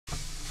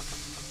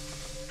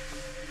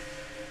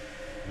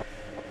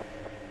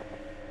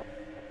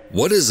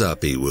What is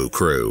up, Iwu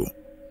crew?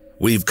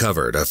 We've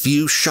covered a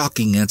few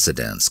shocking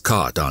incidents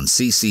caught on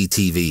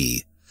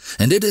CCTV,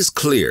 and it is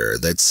clear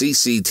that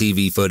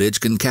CCTV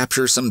footage can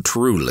capture some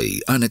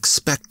truly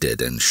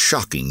unexpected and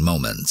shocking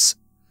moments,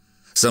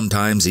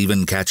 sometimes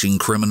even catching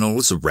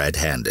criminals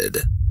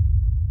red-handed.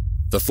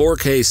 The 4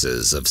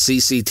 cases of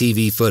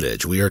CCTV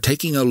footage we are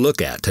taking a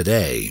look at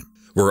today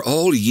were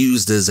all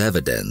used as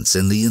evidence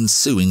in the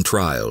ensuing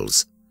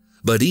trials.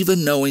 But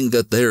even knowing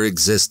that their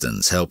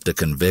existence helped to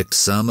convict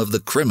some of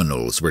the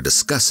criminals we're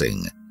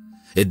discussing,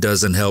 it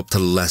doesn't help to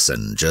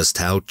lessen just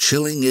how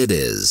chilling it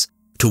is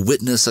to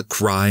witness a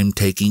crime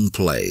taking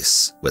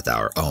place with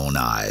our own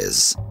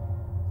eyes.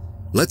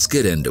 Let's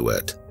get into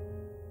it.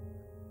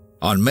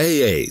 On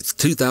May 8,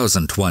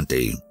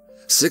 2020,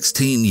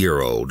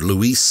 16-year-old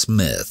Louise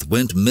Smith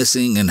went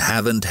missing in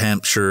Havant,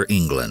 Hampshire,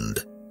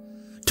 England.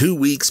 2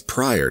 weeks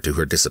prior to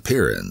her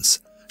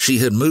disappearance, she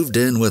had moved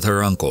in with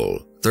her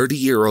uncle,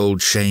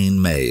 30-year-old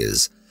Shane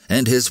Mays,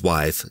 and his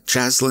wife,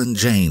 Chaslyn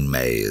Jane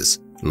Mays,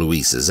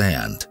 Louise's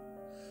aunt.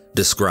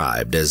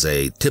 Described as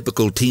a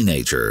typical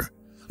teenager,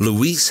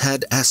 Louise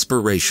had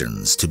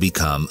aspirations to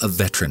become a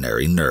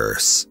veterinary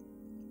nurse.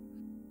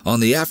 On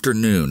the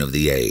afternoon of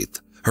the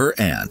 8th, her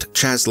aunt,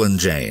 Chaslyn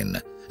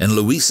Jane, and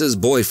Louise's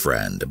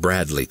boyfriend,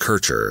 Bradley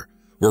Kircher,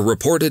 were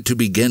reported to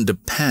begin to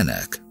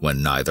panic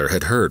when neither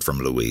had heard from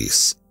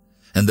Louise,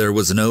 and there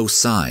was no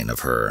sign of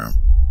her.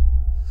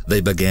 They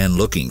began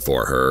looking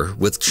for her,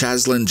 with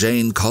Chaslyn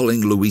Jane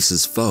calling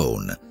Louise's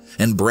phone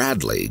and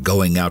Bradley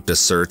going out to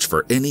search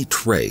for any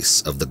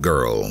trace of the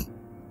girl.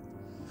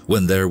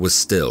 When there was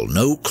still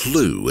no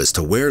clue as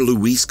to where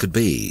Louise could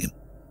be,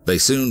 they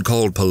soon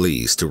called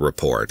police to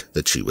report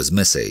that she was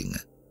missing.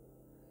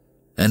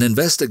 An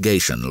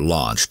investigation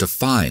launched to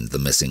find the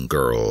missing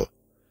girl.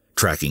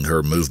 Tracking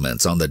her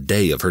movements on the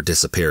day of her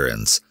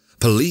disappearance,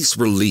 police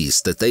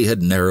released that they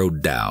had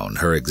narrowed down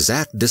her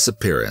exact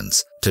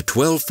disappearance to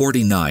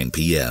 12:49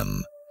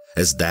 p.m.,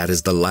 as that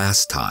is the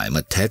last time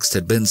a text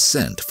had been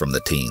sent from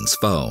the teen's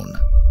phone.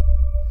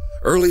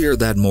 Earlier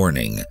that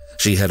morning,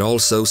 she had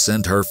also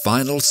sent her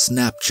final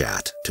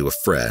Snapchat to a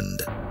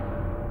friend.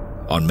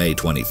 On May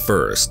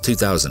 21,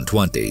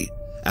 2020,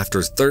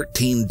 after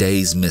 13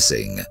 days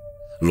missing,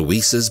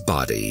 Louise's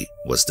body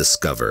was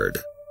discovered.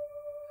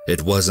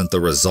 It wasn't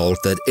the result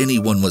that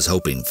anyone was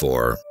hoping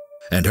for,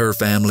 and her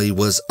family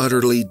was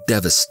utterly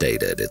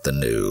devastated at the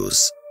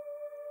news.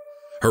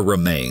 Her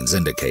remains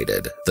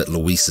indicated that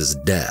Louise's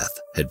death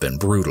had been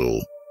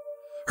brutal.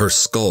 Her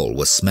skull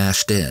was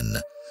smashed in,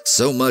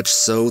 so much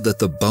so that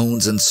the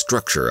bones and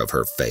structure of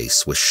her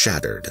face was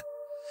shattered,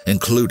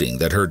 including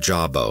that her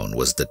jawbone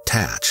was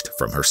detached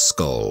from her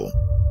skull.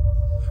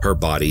 Her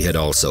body had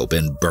also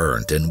been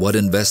burnt in what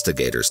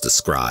investigators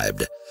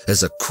described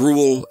as a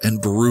cruel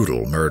and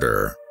brutal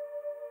murder.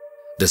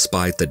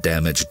 Despite the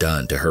damage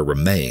done to her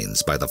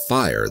remains by the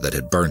fire that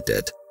had burnt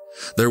it,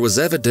 there was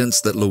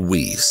evidence that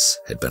Louise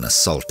had been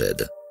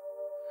assaulted.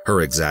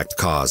 Her exact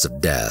cause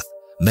of death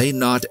may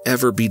not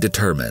ever be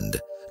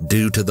determined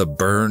due to the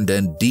burned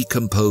and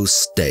decomposed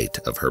state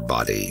of her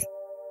body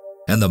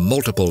and the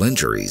multiple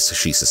injuries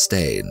she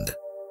sustained.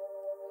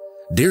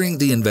 During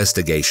the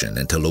investigation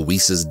into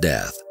Louise's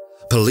death,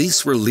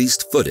 police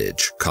released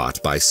footage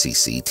caught by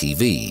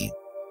CCTV.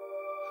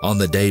 On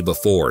the day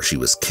before she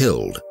was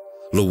killed,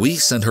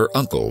 Louise and her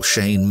uncle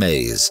Shane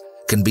Mays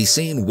can be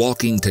seen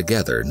walking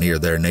together near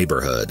their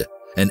neighborhood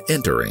and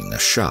entering a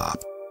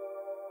shop.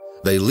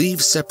 They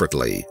leave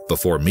separately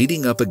before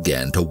meeting up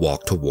again to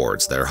walk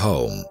towards their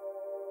home.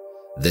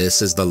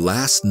 This is the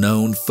last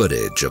known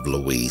footage of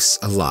Louise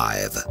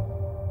alive.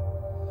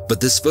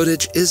 But this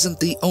footage isn't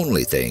the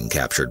only thing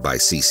captured by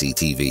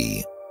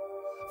CCTV.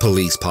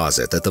 Police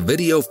posit that the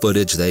video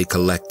footage they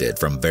collected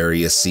from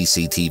various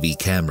CCTV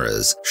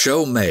cameras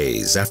show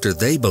Mays after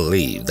they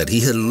believe that he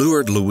had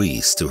lured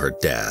Louise to her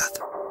death.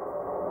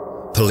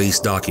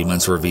 Police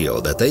documents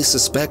reveal that they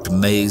suspect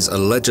Mays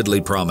allegedly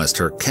promised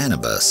her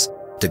cannabis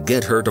to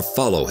get her to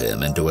follow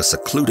him into a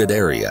secluded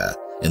area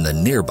in the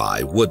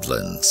nearby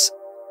woodlands.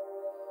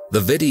 The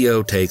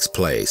video takes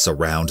place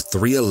around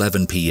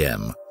 3:11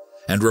 p.m.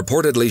 and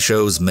reportedly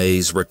shows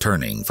Mays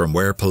returning from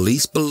where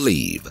police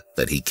believe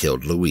that he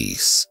killed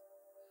Louise.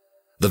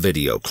 The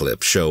video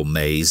clips show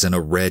Mays in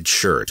a red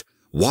shirt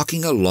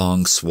walking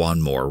along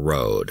Swanmore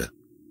Road.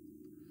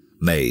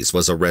 Mays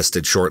was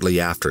arrested shortly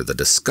after the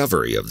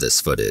discovery of this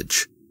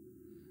footage.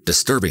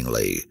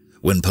 Disturbingly,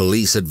 when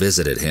police had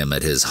visited him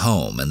at his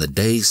home in the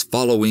days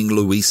following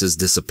Louise's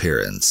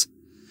disappearance,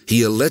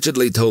 he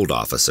allegedly told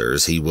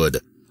officers he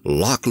would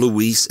lock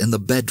Louise in the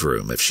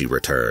bedroom if she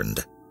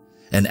returned,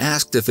 and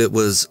asked if it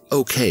was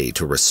okay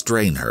to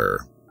restrain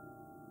her.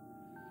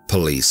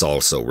 Police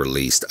also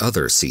released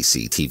other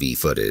CCTV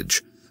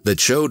footage that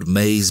showed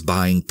Mays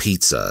buying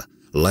pizza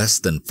less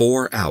than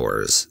 4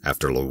 hours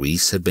after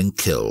Louise had been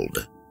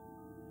killed.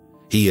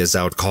 He is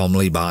out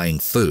calmly buying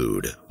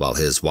food while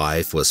his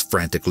wife was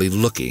frantically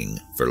looking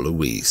for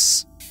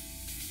Louise.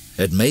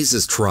 At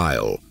Mays's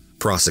trial,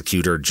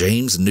 prosecutor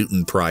James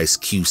Newton Price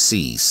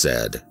QC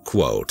said,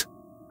 quote,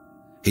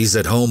 He's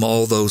at home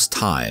all those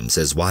times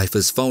his wife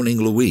is phoning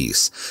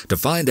Louise to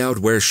find out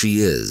where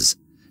she is,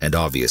 and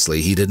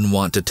obviously he didn't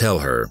want to tell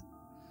her.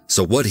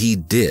 So what he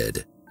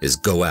did is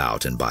go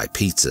out and buy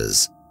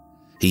pizzas.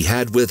 He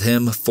had with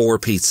him 4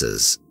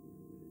 pizzas.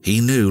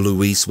 He knew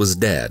Louise was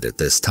dead at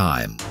this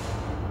time.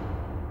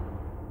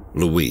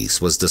 Louise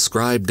was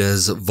described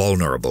as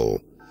vulnerable,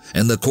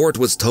 and the court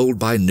was told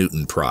by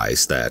Newton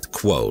Price that,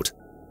 quote,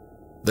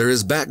 "There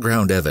is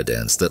background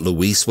evidence that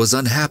Louise was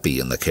unhappy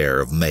in the care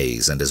of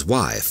Mays and his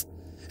wife,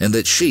 and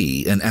that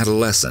she, an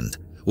adolescent,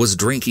 was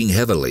drinking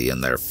heavily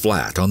in their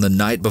flat on the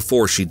night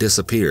before she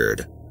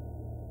disappeared."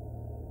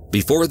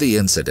 Before the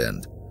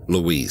incident,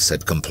 Louise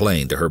had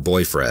complained to her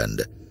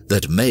boyfriend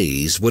that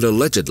Mays would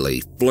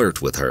allegedly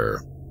flirt with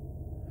her.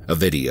 A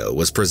video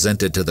was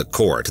presented to the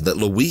court that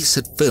Louise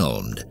had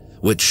filmed,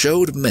 which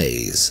showed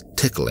Mays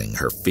tickling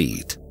her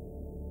feet.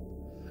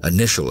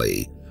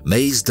 Initially,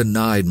 Mays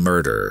denied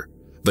murder,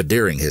 but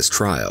during his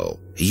trial,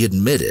 he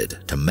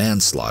admitted to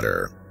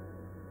manslaughter.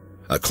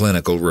 A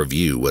clinical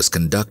review was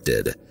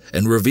conducted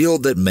and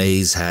revealed that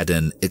Mays had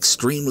an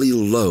extremely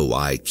low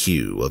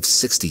IQ of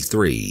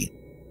 63.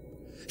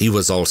 He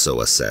was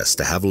also assessed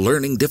to have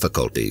learning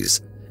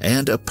difficulties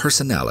and a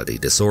personality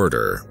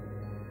disorder.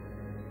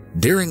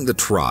 During the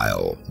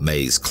trial,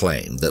 Mays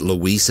claimed that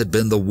Louise had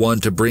been the one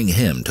to bring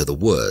him to the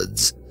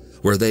woods,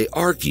 where they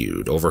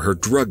argued over her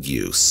drug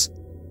use.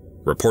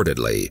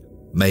 Reportedly,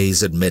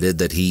 Mays admitted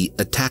that he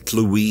attacked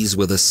Louise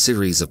with a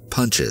series of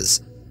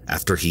punches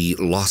after he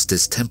lost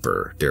his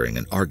temper during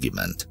an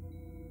argument.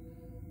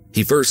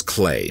 He first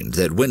claimed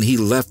that when he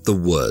left the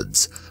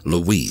woods,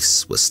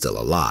 Louise was still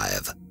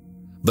alive,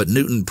 but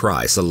Newton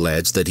Price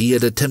alleged that he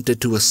had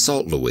attempted to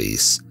assault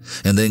Louise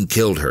and then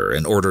killed her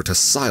in order to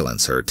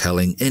silence her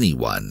telling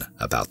anyone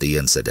about the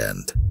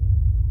incident.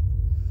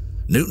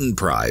 Newton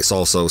Price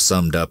also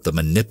summed up the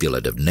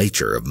manipulative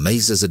nature of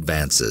Mays's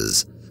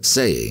advances,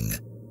 saying,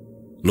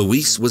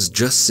 "Louise was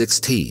just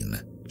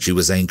 16. She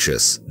was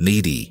anxious,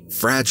 needy,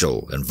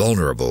 fragile, and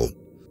vulnerable.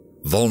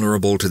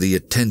 Vulnerable to the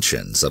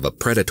attentions of a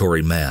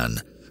predatory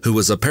man who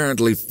was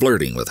apparently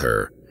flirting with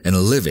her and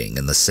living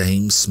in the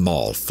same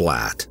small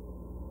flat."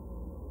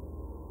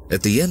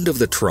 At the end of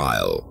the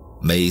trial,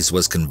 Mays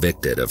was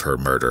convicted of her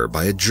murder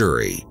by a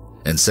jury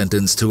and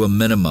sentenced to a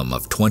minimum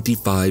of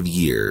 25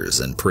 years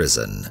in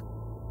prison.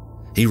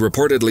 He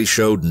reportedly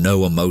showed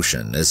no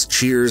emotion as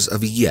cheers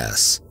of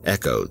yes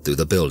echoed through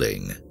the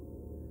building.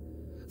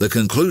 The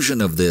conclusion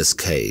of this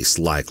case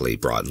likely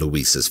brought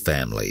Louise's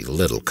family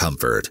little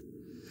comfort,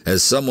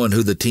 as someone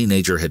who the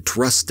teenager had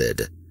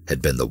trusted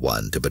had been the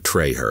one to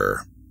betray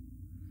her.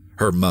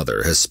 Her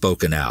mother has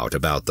spoken out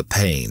about the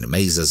pain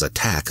Mays's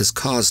attack has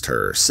caused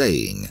her,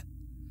 saying,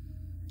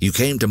 "You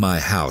came to my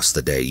house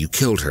the day you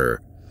killed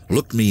her,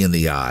 looked me in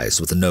the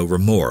eyes with no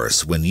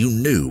remorse when you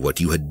knew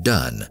what you had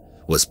done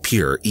was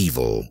pure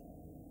evil."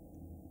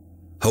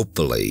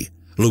 Hopefully,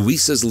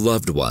 Louise's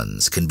loved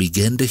ones can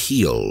begin to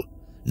heal,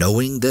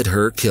 knowing that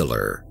her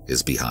killer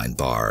is behind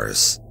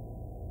bars.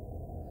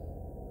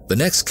 The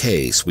next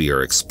case we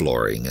are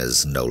exploring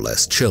is no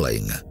less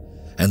chilling,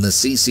 and the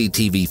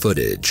CCTV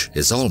footage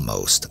is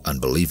almost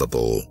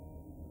unbelievable.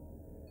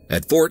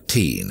 At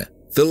 14,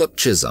 Philip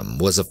Chisholm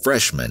was a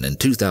freshman in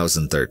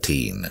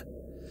 2013.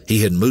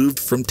 He had moved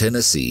from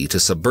Tennessee to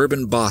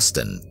suburban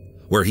Boston,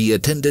 where he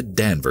attended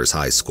Danvers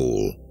High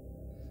School.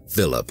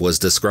 Philip was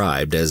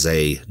described as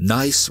a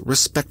nice,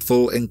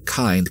 respectful, and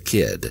kind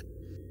kid,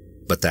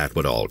 but that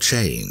would all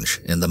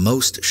change in the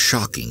most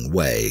shocking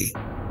way.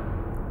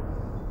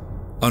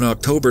 On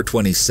October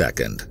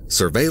 22nd,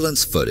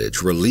 surveillance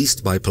footage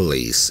released by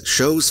police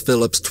shows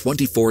Philip's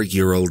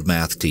 24-year-old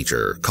math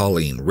teacher,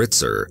 Colleen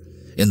Ritzer,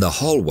 in the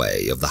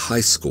hallway of the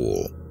high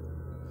school.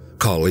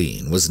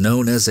 Colleen was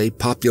known as a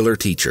popular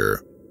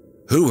teacher,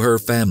 who her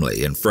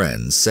family and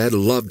friends said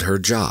loved her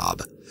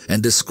job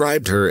and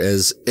described her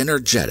as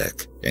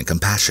energetic and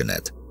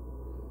compassionate.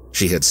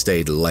 She had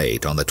stayed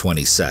late on the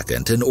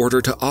 22nd in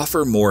order to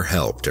offer more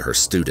help to her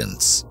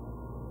students.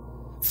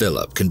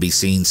 Philip can be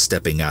seen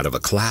stepping out of a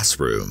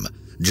classroom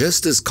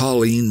just as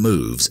Colleen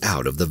moves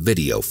out of the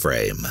video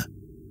frame.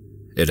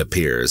 It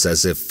appears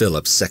as if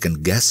Philip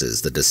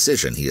second-guesses the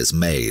decision he has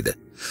made,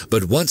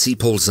 but once he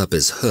pulls up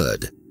his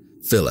hood,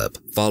 Philip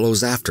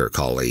follows after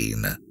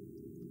Colleen.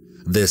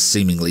 This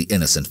seemingly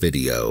innocent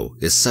video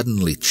is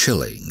suddenly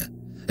chilling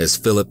as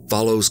Philip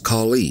follows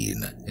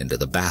Colleen into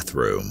the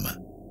bathroom.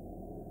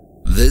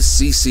 This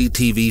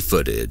CCTV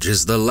footage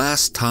is the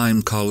last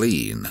time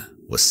Colleen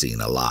was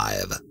seen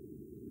alive.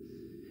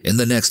 In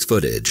the next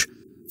footage,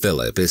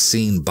 Philip is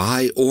seen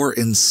by or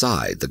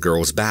inside the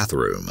girl's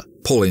bathroom,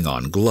 pulling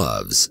on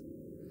gloves.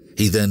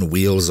 He then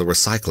wheels a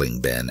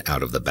recycling bin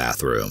out of the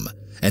bathroom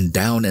and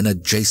down an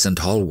adjacent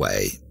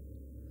hallway.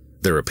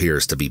 There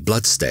appears to be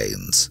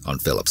bloodstains on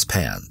Philip's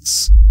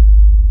pants.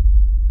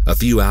 A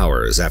few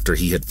hours after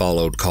he had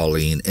followed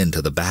Colleen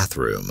into the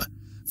bathroom,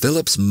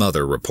 Philip's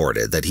mother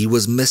reported that he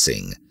was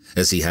missing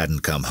as he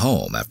hadn't come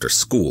home after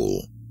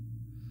school.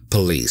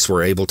 Police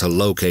were able to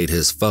locate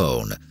his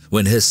phone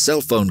when his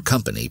cell phone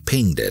company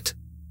pinged it.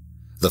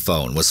 The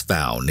phone was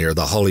found near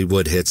the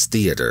Hollywood Hits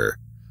Theater,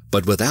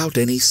 but without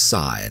any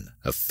sign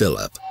of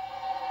Philip.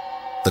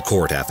 The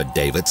court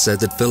affidavit said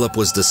that Philip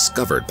was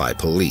discovered by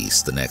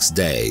police the next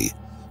day,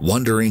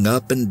 wandering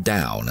up and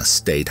down a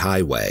state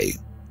highway.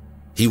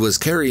 He was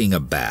carrying a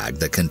bag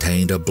that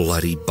contained a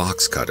bloody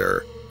box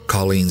cutter,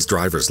 Colleen's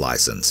driver's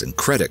license and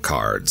credit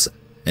cards,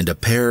 and a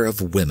pair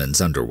of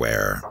women's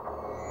underwear.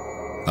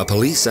 A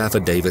police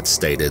affidavit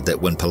stated that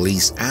when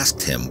police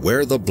asked him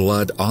where the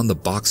blood on the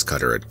box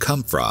cutter had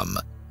come from,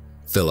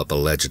 Philip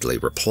allegedly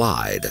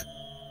replied,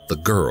 "The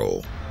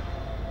girl."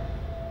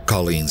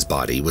 Colleen's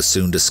body was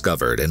soon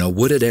discovered in a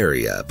wooded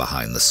area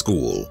behind the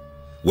school,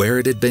 where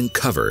it had been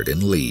covered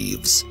in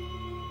leaves.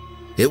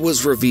 It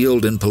was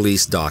revealed in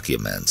police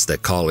documents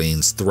that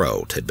Colleen's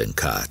throat had been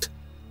cut.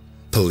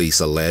 Police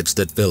alleged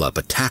that Philip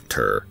attacked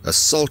her,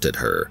 assaulted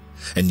her,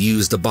 and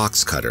used a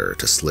box cutter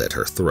to slit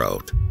her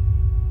throat.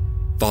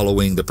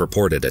 Following the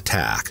purported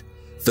attack,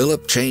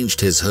 Philip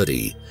changed his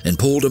hoodie and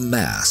pulled a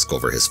mask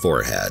over his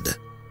forehead.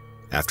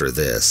 After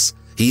this,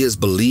 he is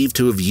believed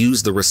to have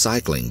used the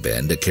recycling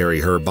bin to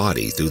carry her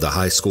body through the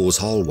high school's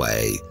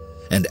hallway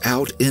and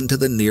out into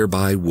the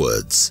nearby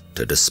woods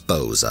to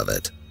dispose of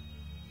it.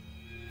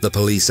 The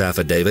police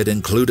affidavit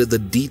included the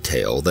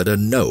detail that a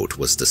note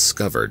was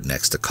discovered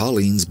next to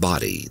Colleen's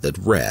body that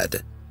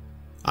read,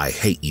 "I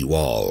hate you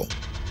all."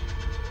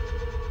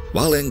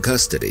 While in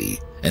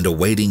custody and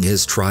awaiting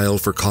his trial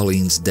for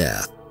Colleen's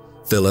death,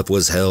 Philip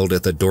was held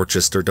at the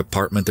Dorchester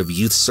Department of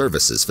Youth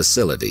Services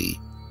facility.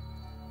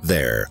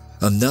 There,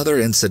 another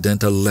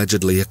incident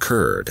allegedly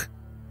occurred.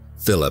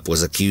 Philip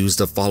was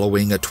accused of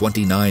following a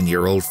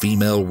 29-year-old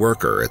female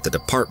worker at the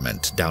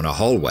department down a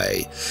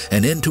hallway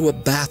and into a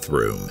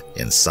bathroom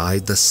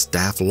inside the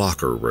staff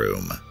locker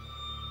room.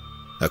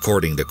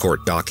 According to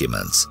court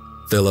documents,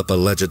 Philip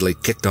allegedly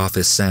kicked off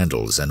his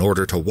sandals in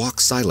order to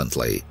walk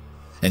silently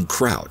and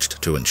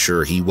crouched to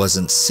ensure he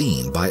wasn't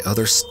seen by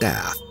other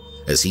staff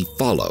as he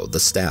followed the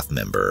staff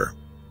member.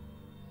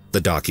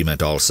 The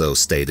document also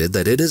stated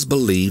that it is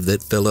believed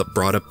that Philip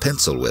brought a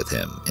pencil with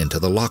him into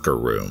the locker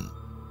room.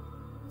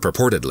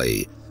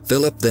 Purportedly,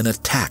 Philip then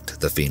attacked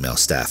the female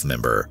staff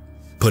member,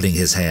 putting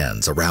his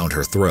hands around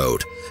her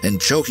throat and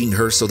choking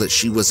her so that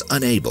she was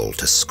unable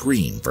to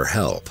scream for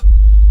help.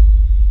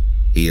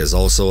 He is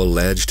also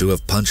alleged to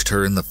have punched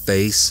her in the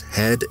face,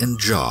 head, and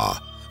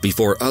jaw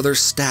before other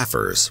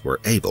staffers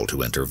were able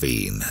to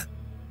intervene.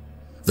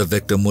 The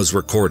victim was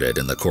recorded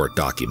in the court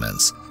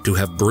documents to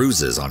have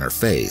bruises on her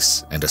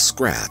face and a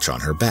scratch on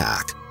her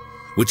back,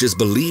 which is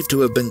believed to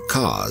have been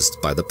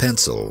caused by the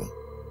pencil.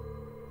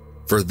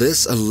 For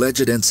this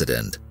alleged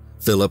incident,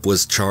 Philip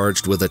was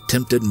charged with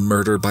attempted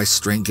murder by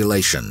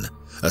strangulation,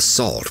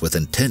 assault with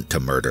intent to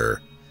murder,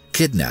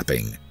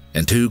 kidnapping,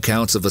 and 2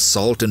 counts of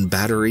assault and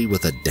battery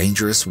with a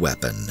dangerous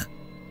weapon.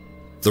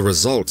 The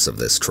results of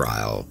this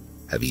trial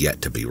have yet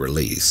to be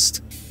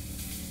released.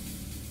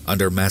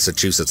 Under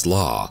Massachusetts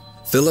law,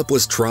 Philip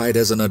was tried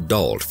as an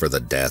adult for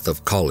the death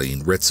of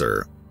Colleen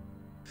Ritzer.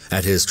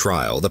 At his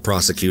trial, the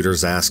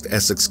prosecutors asked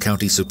Essex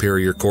County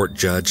Superior Court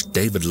Judge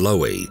David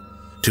Lowy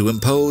to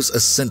impose a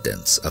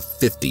sentence of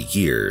 50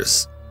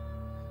 years.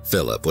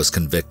 Philip was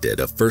convicted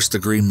of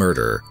first-degree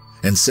murder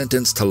and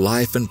sentenced to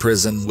life in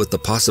prison with the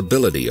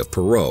possibility of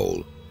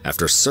parole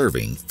after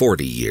serving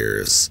 40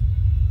 years.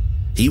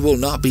 He will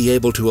not be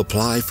able to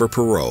apply for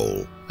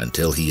parole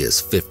until he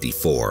is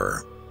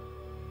 54.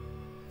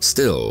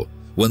 Still,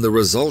 when the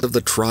result of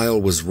the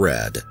trial was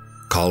read,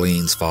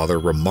 Colleen's father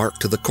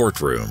remarked to the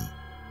courtroom,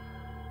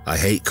 "I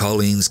hate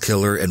Colleen's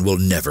killer and will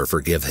never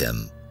forgive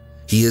him.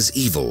 He is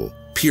evil,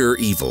 pure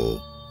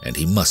evil, and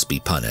he must be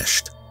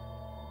punished."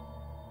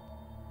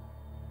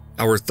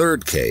 Our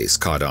third case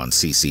caught on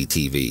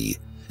CCTV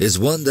is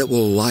one that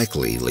will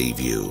likely leave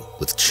you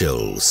with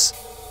chills.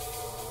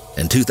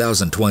 In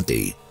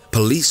 2020,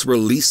 police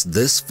released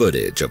this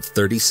footage of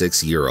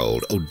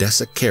 36-year-old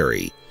Odessa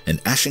Carey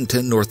in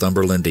Ashington,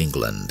 Northumberland,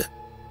 England.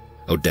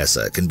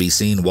 Odessa can be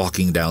seen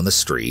walking down the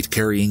street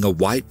carrying a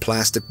white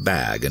plastic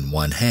bag in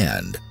one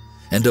hand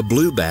and a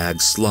blue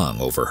bag slung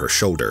over her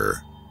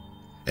shoulder.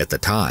 At the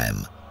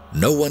time,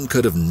 no one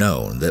could have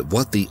known that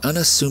what the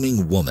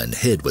unassuming woman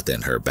hid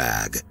within her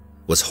bag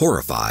was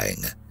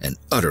horrifying and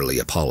utterly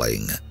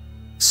appalling,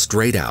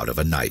 straight out of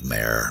a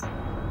nightmare.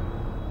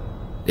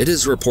 It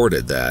is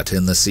reported that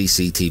in the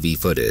CCTV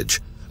footage,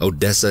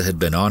 Odessa had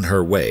been on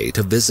her way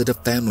to visit a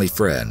family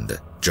friend,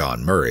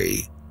 John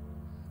Murray.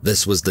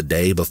 This was the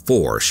day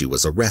before she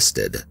was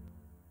arrested.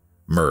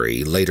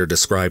 Murray later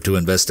described to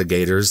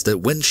investigators that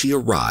when she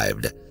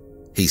arrived,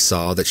 he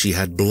saw that she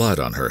had blood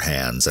on her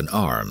hands and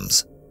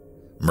arms.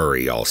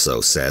 Murray also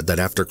said that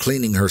after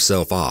cleaning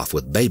herself off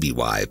with baby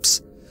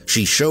wipes,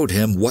 she showed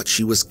him what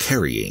she was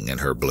carrying in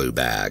her blue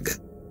bag,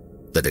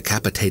 the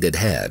decapitated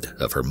head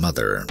of her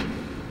mother.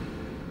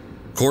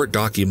 Court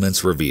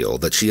documents reveal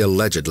that she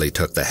allegedly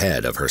took the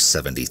head of her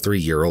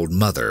 73-year-old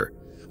mother,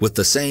 with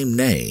the same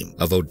name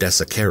of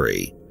Odessa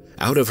Carey,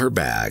 out of her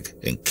bag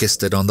and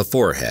kissed it on the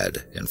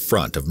forehead in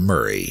front of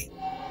Murray.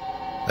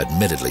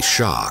 Admittedly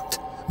shocked,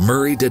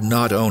 Murray did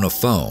not own a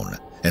phone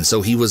and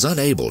so he was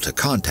unable to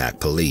contact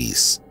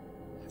police.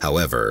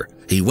 However,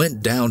 he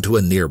went down to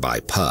a nearby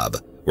pub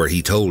where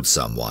he told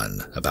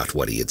someone about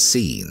what he had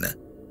seen.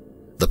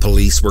 The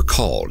police were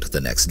called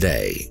the next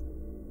day.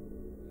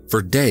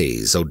 For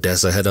days,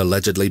 Odessa had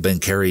allegedly been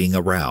carrying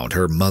around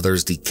her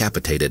mother's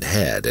decapitated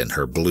head in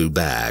her blue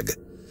bag,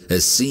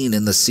 as seen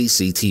in the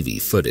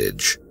CCTV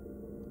footage.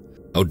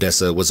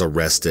 Odessa was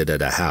arrested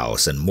at a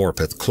house in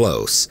Morpeth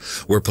Close,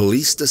 where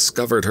police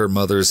discovered her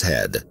mother's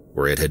head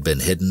where it had been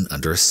hidden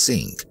under a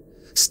sink,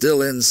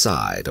 still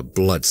inside a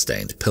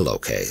blood-stained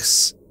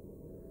pillowcase.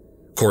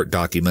 Court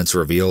documents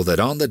reveal that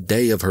on the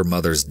day of her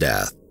mother's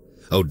death,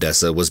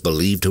 Odessa was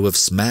believed to have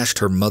smashed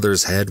her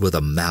mother's head with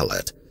a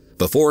mallet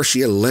before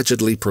she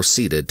allegedly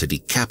proceeded to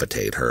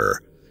decapitate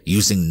her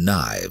using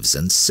knives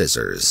and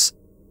scissors.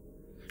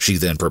 She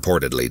then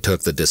purportedly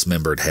took the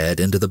dismembered head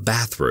into the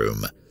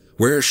bathroom,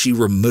 where she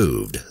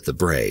removed the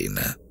brain.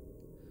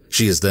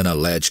 She is then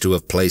alleged to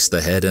have placed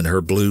the head in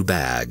her blue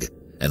bag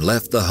and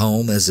left the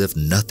home as if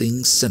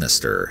nothing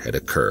sinister had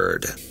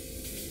occurred.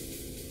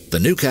 The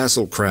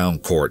Newcastle Crown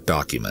Court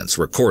documents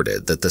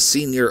recorded that the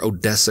senior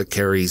Odessa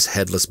Carey's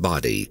headless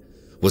body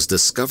was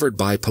discovered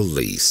by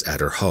police at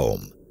her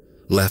home,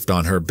 left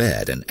on her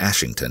bed in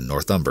Ashington,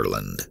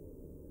 Northumberland.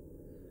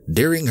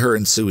 During her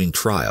ensuing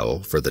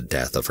trial for the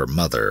death of her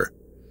mother,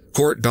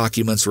 court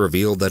documents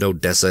revealed that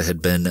Odessa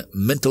had been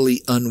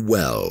mentally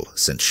unwell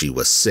since she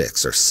was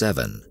 6 or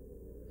 7.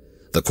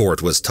 The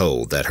court was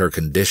told that her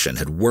condition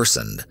had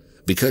worsened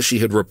because she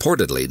had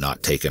reportedly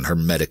not taken her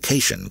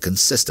medication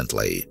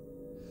consistently.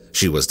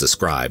 She was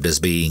described as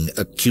being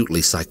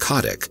acutely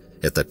psychotic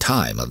at the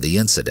time of the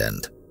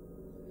incident.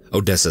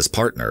 Odessa's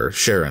partner,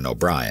 Sharon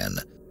O'Brien,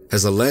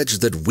 has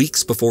alleged that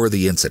weeks before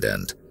the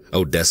incident,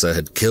 Odessa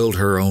had killed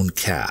her own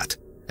cat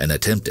and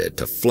attempted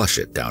to flush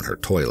it down her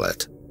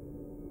toilet.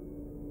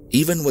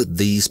 Even with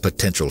these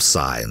potential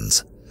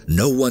signs,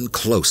 no one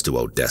close to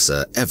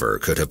Odessa ever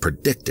could have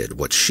predicted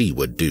what she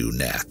would do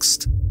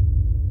next.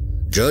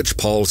 Judge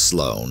Paul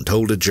Sloan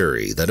told a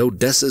jury that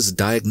Odessa's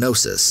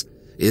diagnosis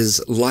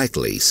is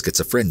likely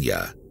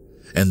schizophrenia,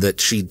 and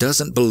that she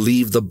doesn't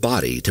believe the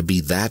body to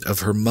be that of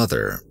her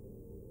mother.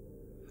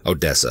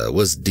 Odessa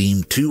was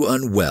deemed too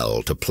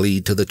unwell to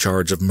plead to the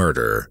charge of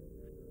murder,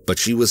 but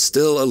she was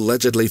still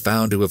allegedly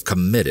found to have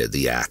committed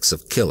the acts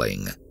of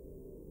killing.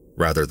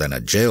 Rather than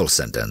a jail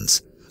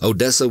sentence,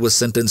 Odessa was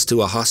sentenced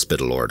to a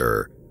hospital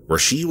order where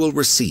she will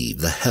receive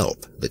the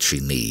help that she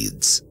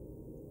needs.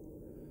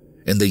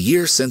 In the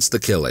year since the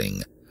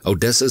killing,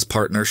 Odessa's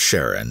partner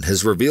Sharon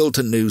has revealed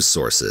to news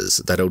sources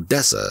that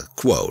Odessa,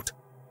 quote,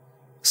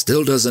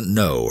 still doesn't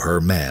know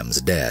her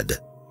mam's dead.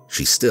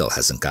 She still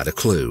hasn't got a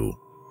clue.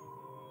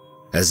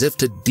 As if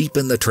to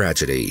deepen the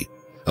tragedy,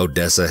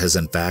 Odessa has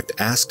in fact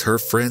asked her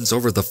friends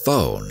over the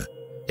phone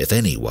if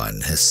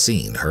anyone has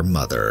seen her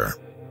mother.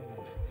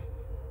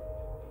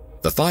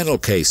 The final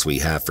case we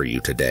have for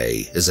you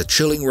today is a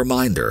chilling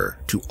reminder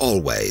to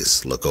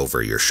always look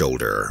over your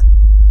shoulder.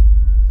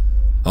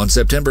 On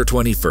September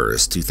 21,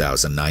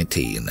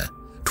 2019,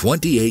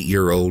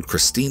 28-year-old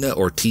Cristina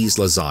Ortiz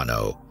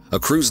Lozano, a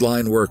cruise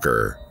line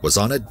worker, was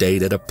on a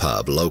date at a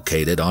pub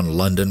located on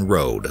London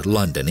Road,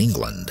 London,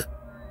 England.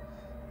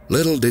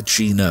 Little did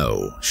she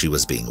know she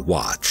was being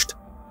watched,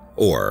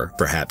 or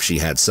perhaps she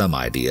had some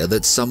idea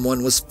that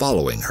someone was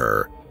following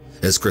her,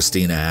 as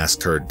Cristina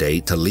asked her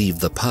date to leave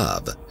the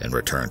pub and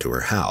return to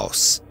her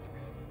house.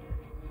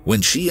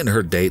 When she and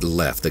her date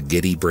left the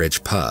Getty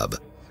Bridge pub,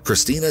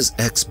 Cristina's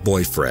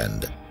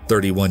ex-boyfriend,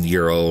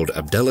 31-year-old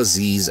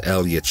Abdelaziz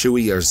El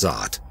Yachoui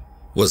Erzat,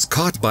 was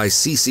caught by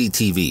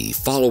CCTV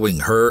following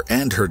her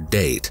and her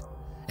date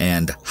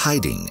and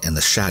hiding in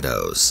the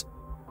shadows.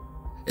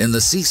 In the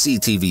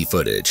CCTV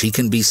footage, he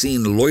can be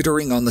seen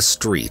loitering on the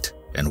street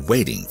and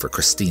waiting for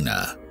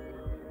Cristina.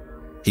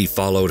 He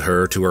followed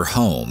her to her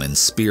home in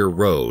Spear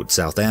Road,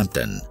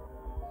 Southampton.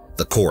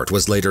 The court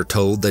was later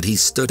told that he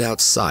stood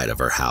outside of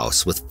her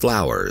house with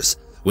flowers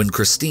when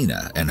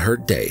Cristina and her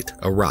date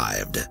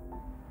arrived.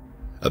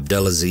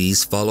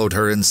 Abdelaziz followed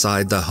her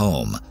inside the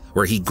home,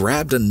 where he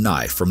grabbed a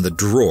knife from the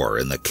drawer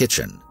in the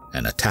kitchen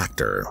and attacked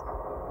her.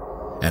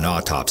 An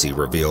autopsy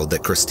revealed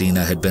that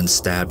Cristina had been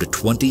stabbed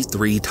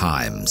 23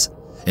 times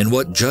in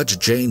what Judge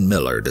Jane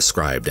Miller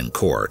described in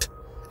court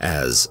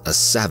as a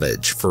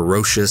savage,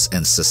 ferocious,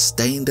 and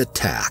sustained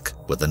attack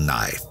with a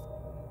knife.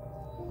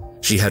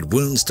 She had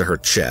wounds to her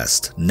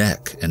chest,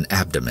 neck, and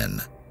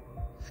abdomen.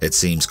 It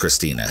seems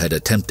Cristina had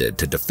attempted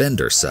to defend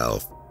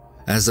herself,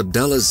 as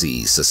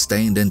Abdelaziz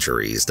sustained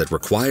injuries that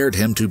required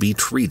him to be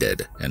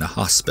treated in a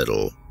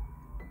hospital.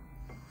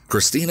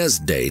 Cristina's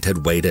date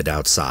had waited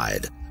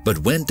outside, but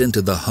went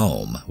into the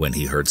home when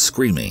he heard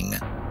screaming.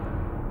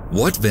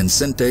 What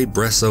Vincente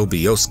Bresso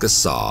Biosca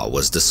saw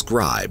was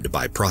described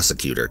by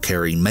prosecutor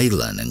Carrie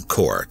Malin in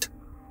court.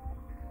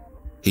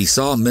 He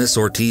saw Miss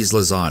Ortiz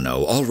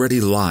Lozano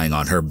already lying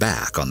on her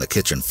back on the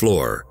kitchen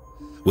floor,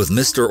 with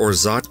Mr.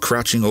 Erzat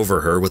crouching over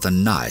her with a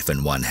knife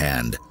in one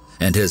hand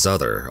and his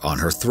other on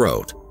her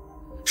throat.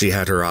 She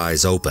had her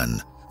eyes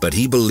open, but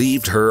he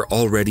believed her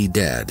already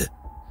dead.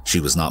 She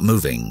was not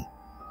moving.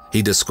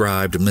 He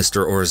described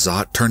Mr.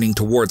 Orzat turning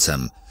towards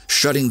him,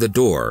 shutting the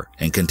door,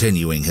 and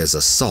continuing his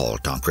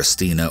assault on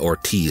Cristina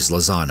Ortiz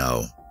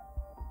Lozano.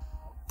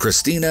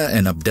 Cristina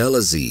and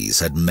Abdelaziz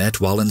had met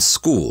while in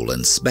school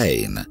in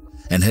Spain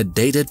and had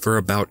dated for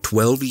about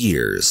 12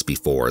 years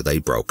before they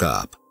broke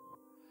up.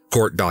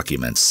 Court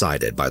documents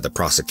cited by the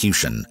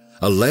prosecution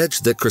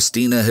alleged that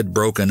Cristina had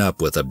broken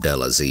up with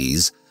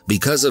Abdelaziz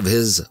because of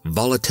his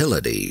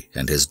volatility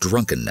and his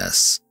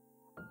drunkenness.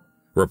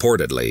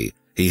 Reportedly,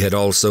 he had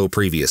also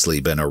previously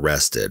been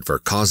arrested for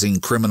causing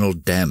criminal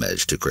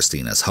damage to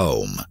Cristina's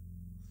home.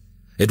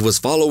 It was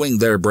following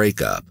their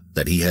breakup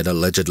that he had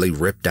allegedly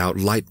ripped out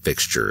light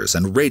fixtures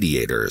and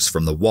radiators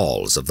from the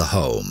walls of the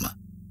home.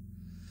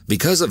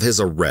 Because of his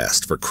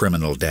arrest for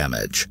criminal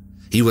damage,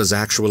 he was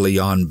actually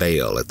on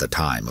bail at the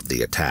time of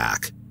the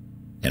attack.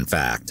 In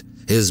fact,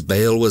 his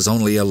bail was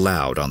only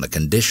allowed on the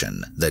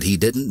condition that he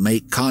didn't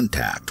make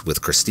contact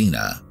with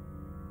Cristina.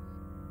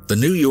 The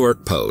New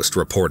York Post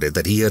reported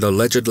that he had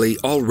allegedly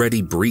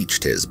already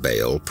breached his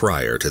bail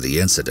prior to the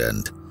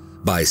incident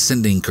by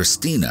sending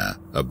Cristina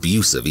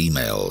abusive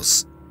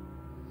emails.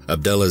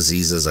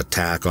 Abdelaziz's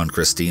attack on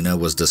Cristina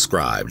was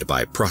described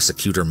by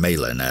prosecutor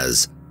Malin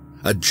as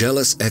a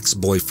jealous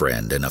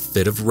ex-boyfriend in a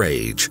fit of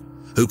rage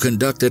who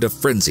conducted a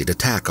frenzied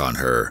attack on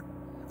her,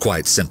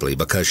 quite simply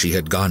because she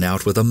had gone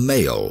out with a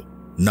male,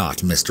 not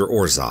Mr.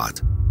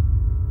 Orzat.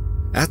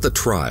 At the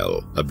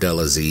trial,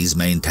 Abdelaziz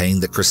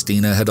maintained that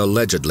Cristina had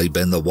allegedly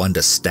been the one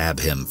to stab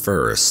him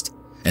first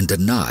and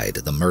denied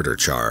the murder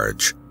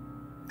charge.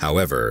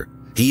 However,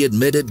 he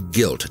admitted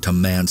guilt to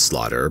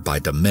manslaughter by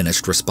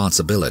diminished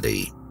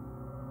responsibility.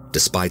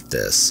 Despite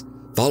this,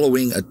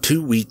 following a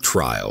 2-week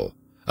trial,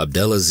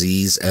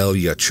 Abdelaziz El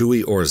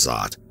Yachui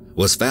Orzat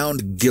was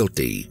found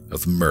guilty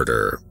of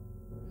murder.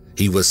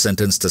 He was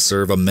sentenced to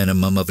serve a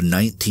minimum of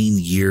 19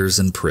 years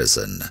in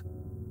prison.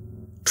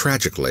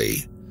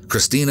 Tragically,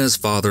 Cristina's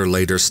father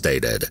later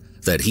stated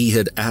that he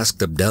had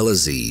asked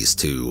Abdelaziz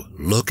to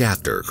look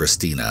after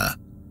Cristina,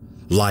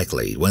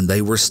 likely when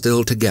they were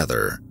still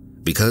together,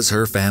 because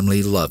her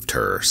family loved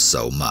her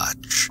so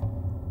much.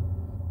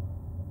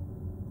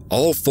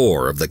 All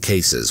 4 of the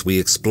cases we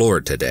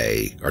explored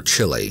today are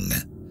chilling,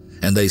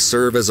 and they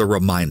serve as a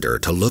reminder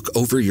to look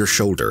over your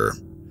shoulder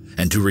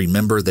and to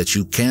remember that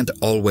you can't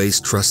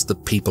always trust the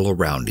people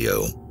around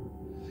you.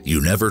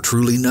 You never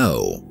truly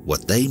know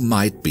what they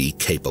might be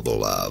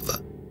capable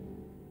of.